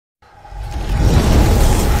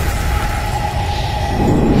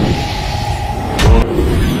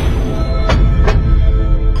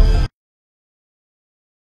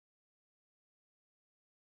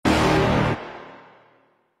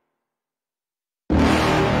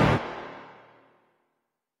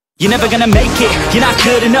You're never gonna make it, you're not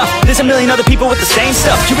good enough. There's a million other people with the same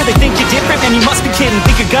stuff. You really think you're different? Man, you must be kidding.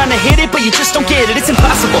 Think you're gonna hit it, but you just don't get it. It's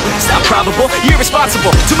impossible, it's not probable, you're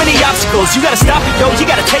irresponsible. Too many obstacles, you gotta stop it, yo. You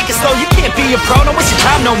gotta take it slow, you can't be a pro. Don't waste your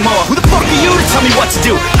time no more. Who the fuck are you to tell me what to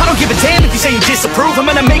do? I don't give a damn if you say you disapprove. I'm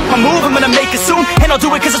gonna make my move, I'm gonna make it soon. And I'll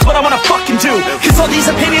do it cause it's what I wanna fucking do. Cause all these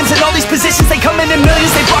opinions and all these positions, they come in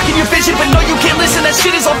millions. They blocking your vision, but no, you can't listen. That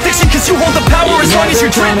shit is all fiction, cause you hold the power as long as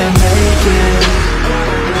you're dreaming.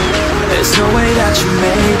 There's no way that you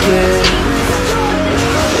make it,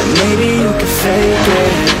 and maybe you can fake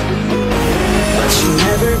it, but you're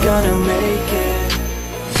never gonna make it.